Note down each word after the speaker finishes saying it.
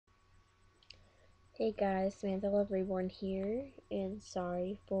Hey guys, Samantha Love Reborn here, and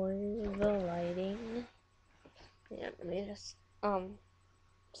sorry for the lighting. Yeah, let me just,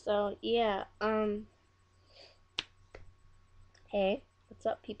 hey, what's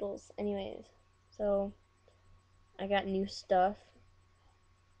up, peoples? Anyways, so, I got new stuff.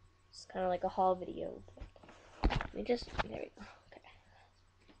 It's kind of like a haul video. Let me just, there we go, okay.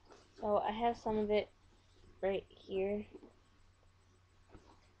 So, I have some of it right here.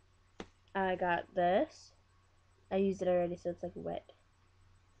 I got this. I used it already, so it's like wet.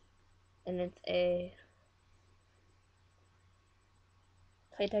 And it's a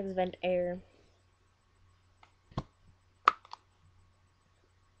Playtex Vent Air.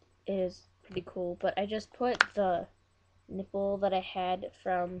 It is pretty cool, but I just put the nipple that I had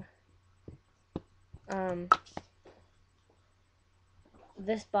from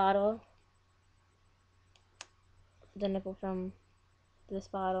this bottle, the nipple from this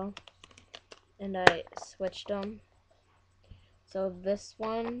bottle, and I switched them. So this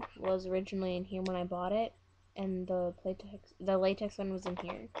one was originally in here when I bought it, and the latex one was in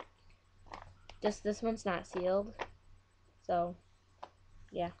here. Just this one's not sealed, so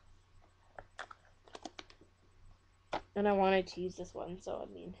yeah. And I wanted to use this one, so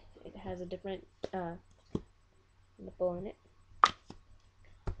I mean, it has a different nipple in it.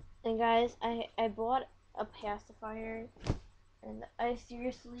 And guys, I bought a pacifier, and I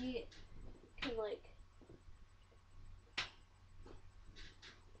seriously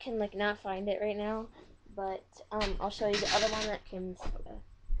can not find it right now, but I'll show you the other one that came.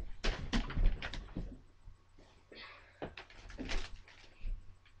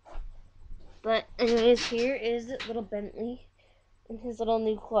 But anyways, here is little Bentley in his little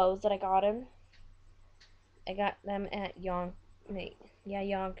new clothes that I got him. I got them at Yonkers.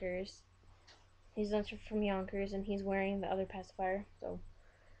 He's from Yonkers, and he's wearing the other pacifier. So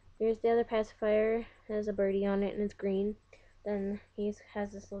here's the other pacifier. It has a birdie on it, and it's green. Then he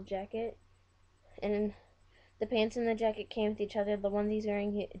has this little jacket, and the pants and the jacket came with each other. The ones he's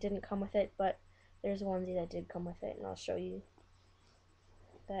wearing, it didn't come with it, but there's a onesie that did come with it, and I'll show you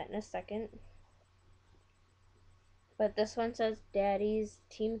that in a second. But this one says Daddy's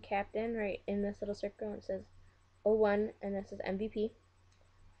team captain right in this little circle. It says 01, and this is MVP.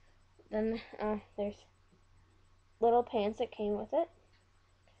 Then there's little pants that came with it.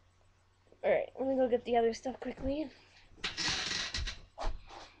 Alright, let me go get the other stuff quickly.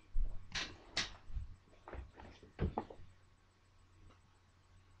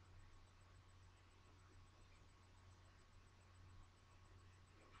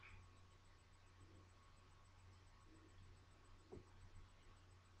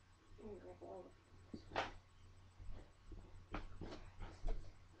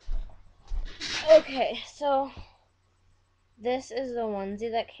 Okay, so this is the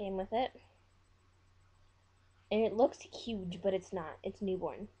onesie that came with it. And it looks huge, but it's not. It's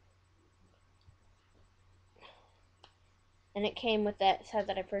newborn. And it came with that set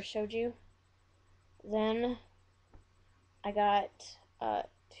that I first showed you. Then I got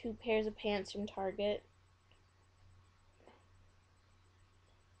 2 pairs of pants from Target.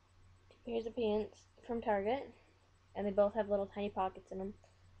 2 pairs of pants from Target. And they both have little tiny pockets in them.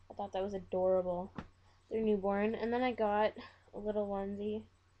 I thought that was adorable. They're newborn. And then I got a little onesie.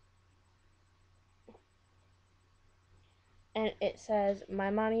 And it says, "My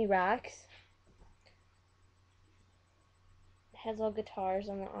Mommy Rocks." It has little guitars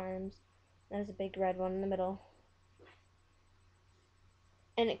on the arms. There's a big red one in the middle.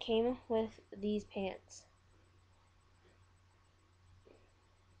 And it came with these pants.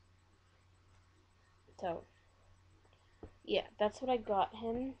 So, yeah, that's what I got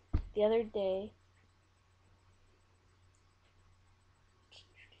him the other day.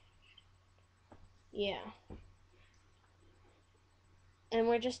 Yeah. And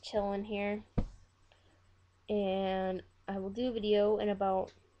we're just chilling here. And I will do a video in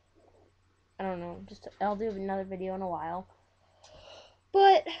about, I don't know, I'll do another video in a while.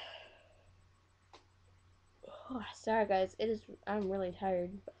 But, sorry guys, I'm really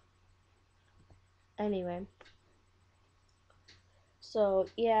tired. Anyway. So,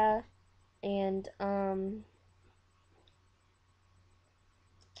 yeah. And,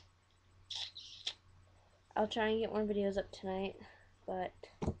 I'll try and get more videos up tonight, but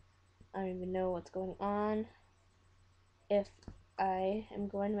I don't even know what's going on. If I am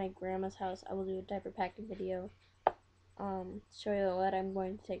going to my grandma's house, I will do a diaper packing video. Show you what I'm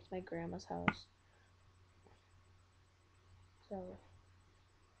going to take to my grandma's house. So,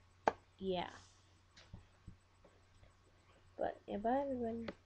 yeah. But, yeah, bye everyone.